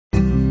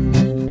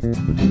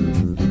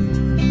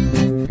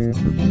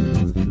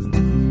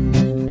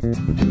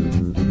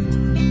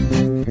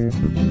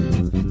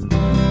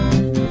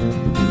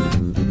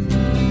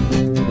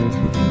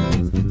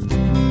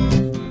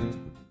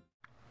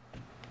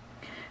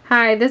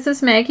Hi, this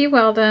is Maggie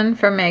Weldon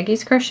from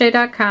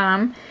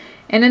maggiescrochet.com,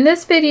 and in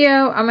this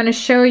video I'm going to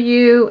show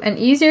you an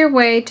easier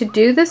way to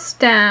do the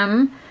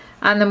stem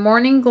on the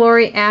Morning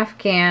Glory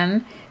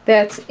Afghan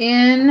that's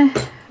in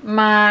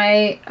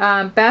my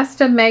Best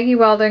of Maggie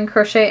Weldon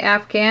Crochet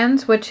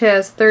Afghans, which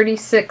has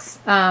 36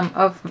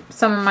 of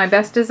some of my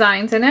best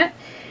designs in it.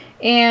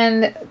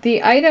 And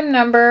the item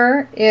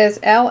number is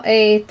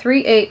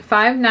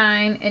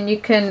LA3859, and you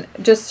can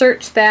just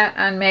search that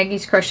on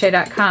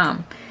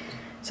maggiescrochet.com.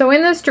 So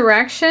in the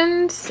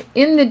directions,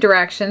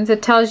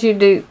 it tells you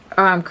to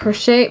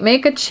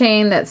make a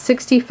chain that's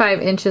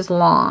 65 inches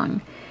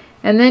long.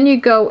 And then you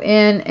go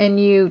in and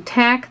you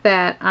tack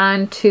that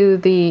onto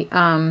the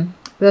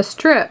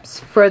strips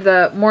for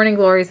the Morning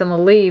Glories and the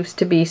leaves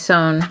to be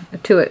sewn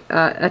to it,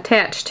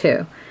 attached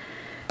to.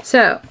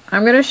 So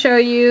I'm going to show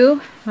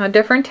you a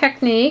different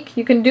technique.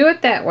 You can do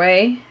it that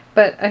way,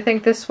 but I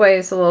think this way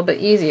is a little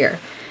bit easier.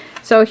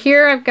 So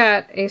here I've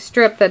got a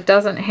strip that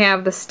doesn't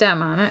have the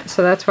stem on it,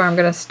 so that's where I'm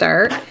going to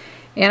start.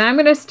 And I'm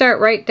going to start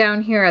right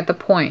down here at the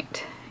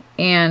point.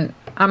 And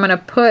I'm going to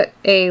put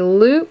a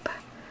loop,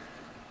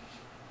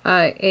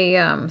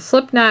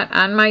 slip knot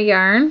on my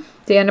yarn,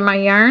 the end of my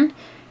yarn.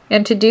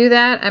 And to do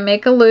that, I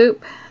make a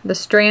loop. The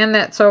strand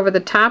that's over the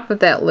top of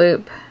that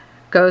loop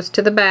goes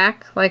to the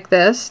back like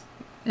this,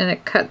 and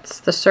it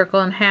cuts the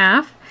circle in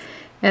half.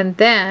 And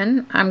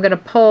then I'm going to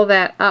pull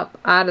that up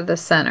out of the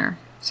center.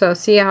 So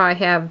see how I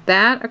have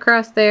that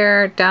across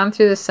there, down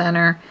through the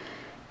center,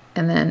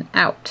 and then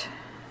out.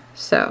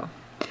 So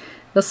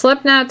the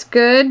slip knot's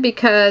good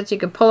because you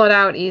can pull it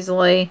out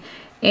easily,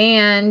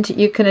 and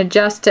you can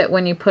adjust it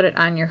when you put it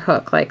on your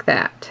hook like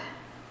that.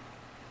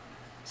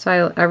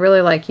 So I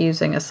really like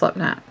using a slip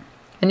knot.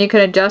 And you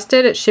can adjust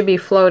it, it should be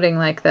floating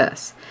like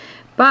this.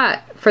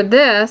 But for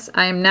this,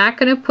 I am not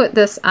going to put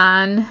this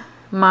on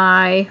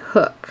my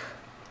hook.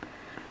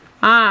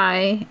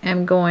 I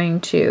am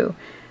going to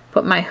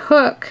put my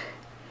hook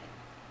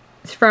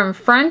from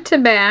front to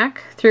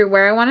back through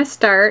where I want to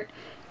start,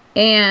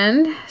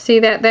 and see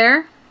that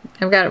there?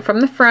 I've got it from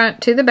the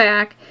front to the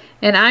back,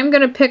 and I'm going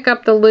to pick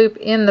up the loop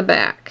in the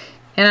back,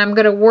 and I'm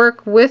going to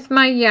work with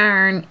my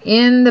yarn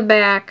in the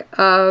back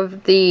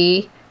of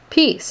the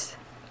piece.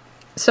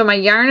 So my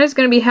yarn is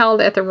going to be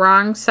held at the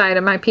wrong side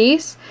of my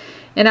piece,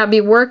 and I'll be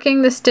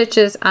working the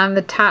stitches on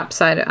the top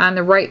side, on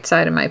the right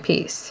side of my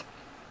piece.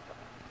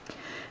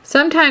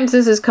 Sometimes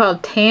this is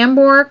called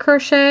Tambour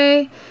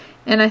Crochet,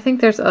 and I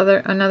think there's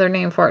another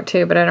name for it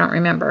too, but I don't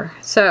remember.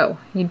 So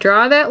you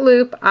draw that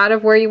loop out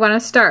of where you want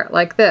to start,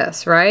 like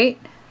this, right?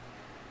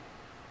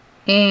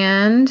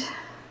 And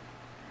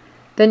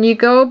then you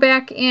go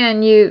back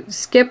in, you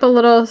skip a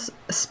little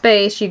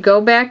space, you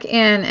go back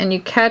in and you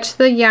catch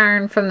the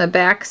yarn from the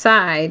back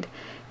side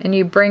and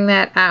you bring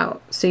that out.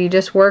 So you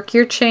just work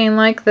your chain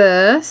like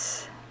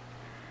this,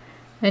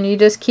 and you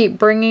just keep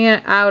bringing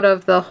it out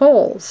of the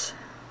holes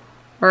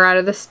or out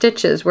of the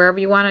stitches, wherever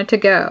you want it to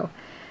go.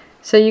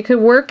 So you could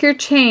work your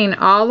chain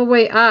all the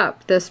way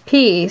up this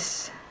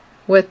piece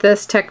with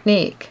this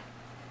technique.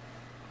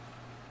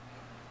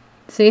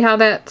 See how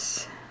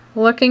that's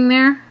looking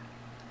there?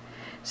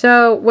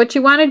 So what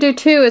you want to do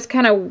too is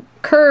kind of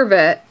curve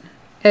it,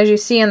 as you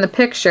see in the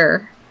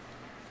picture.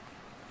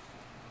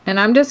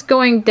 And I'm just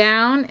going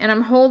down, and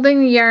I'm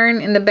holding the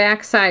yarn in the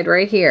back side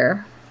right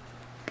here.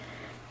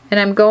 And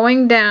I'm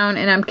going down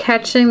and I'm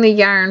catching the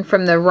yarn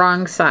from the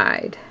wrong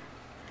side.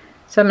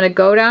 So I'm going to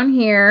go down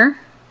here,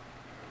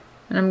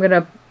 and I'm going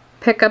to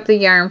pick up the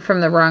yarn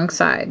from the wrong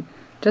side.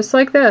 Just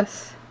like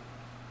this.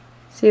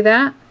 See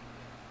that?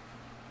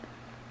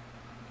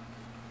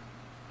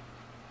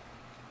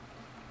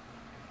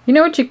 You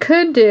know what you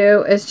could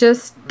do is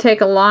just take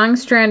a long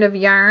strand of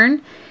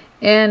yarn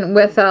and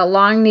with a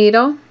long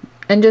needle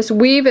and just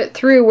weave it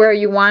through where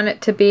you want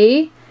it to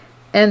be,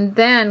 and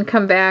then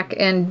come back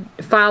and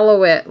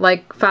follow it,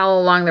 like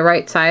follow along the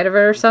right side of it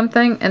or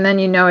something, and then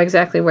you know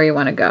exactly where you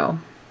want to go.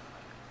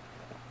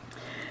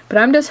 But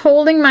I'm just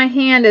holding my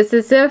hand as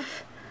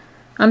if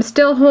I'm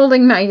still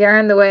holding my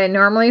yarn the way I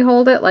normally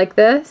hold it, like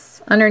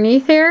this,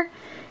 underneath here.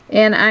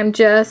 And I'm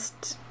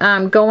just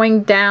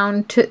going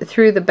down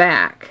through the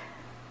back.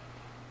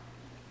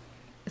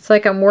 It's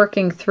like I'm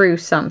working through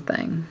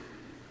something,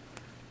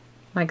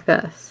 like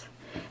this.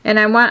 And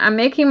I'm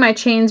making my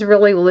chains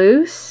really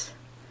loose,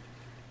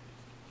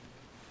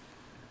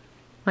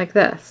 like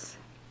this.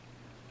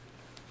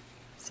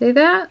 See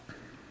that?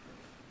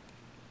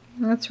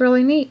 That's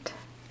really neat.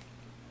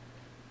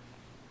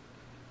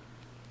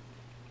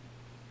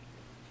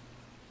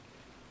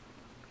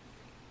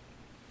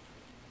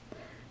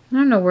 I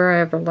don't know where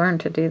I ever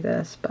learned to do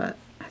this, but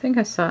I think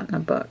I saw it in a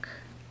book.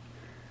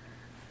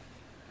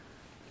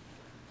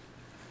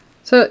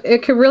 So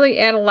it could really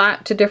add a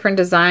lot to different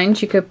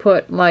designs. You could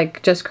put,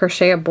 like, just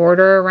crochet a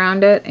border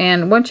around it,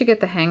 and once you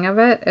get the hang of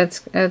it,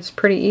 it's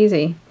pretty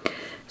easy.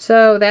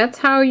 So that's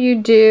how you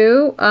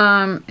do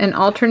an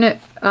alternate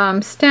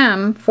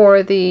stem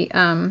for the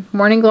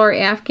Morning Glory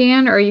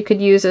Afghan, or you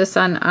could use this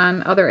on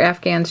other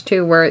Afghans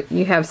too, where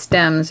you have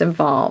stems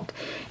involved.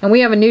 And we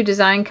have a new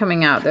design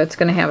coming out that's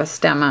going to have a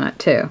stem on it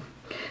too.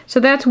 So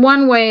that's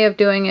one way of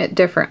doing it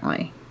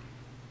differently.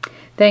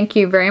 Thank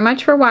you very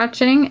much for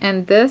watching,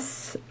 and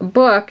this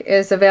book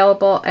is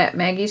available at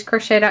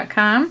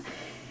maggiescrochet.com.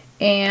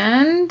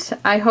 And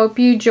I hope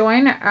you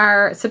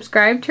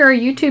subscribe to our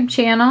YouTube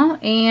channel,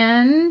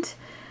 and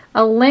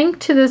a link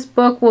to this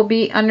book will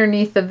be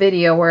underneath the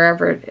video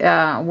wherever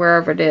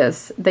it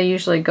is. They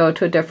usually go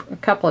to a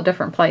couple of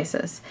different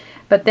places.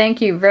 But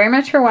thank you very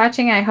much for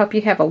watching. I hope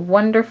you have a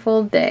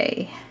wonderful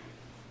day.